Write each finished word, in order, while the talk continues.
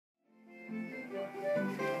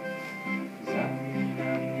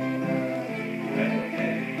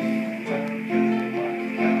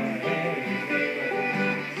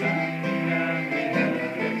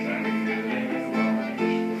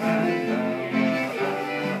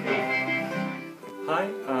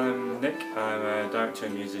I'm a director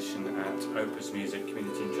and musician at Opus Music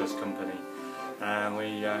Community and Trust Company, and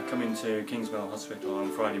we come into Kingsmill Hospital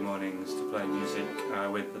on Friday mornings to play music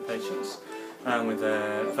with the patients and with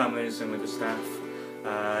their families and with the staff.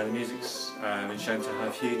 The music's been shown to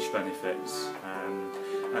have huge benefits.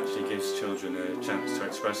 Actually gives children a chance to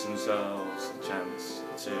express themselves, a chance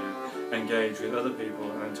to engage with other people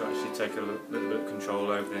and to actually take a little bit of control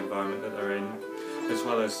over the environment that they're in, as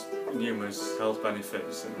well as numerous health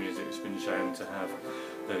benefits that music's been shown to have,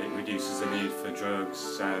 that it reduces the need for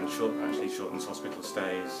drugs and actually shortens hospital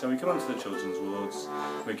stays. So we come onto the children's wards,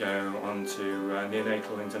 we go on to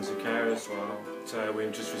neonatal intensive care as well. So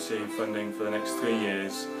we've just received funding for the next 3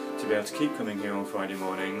 years to be able to keep coming here on Friday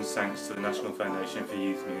mornings, thanks to the National Foundation for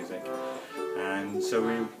Youth Music. And so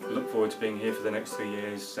we look forward to being here for the next 3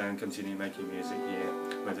 years and continue making music here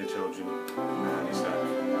with the children and the staff.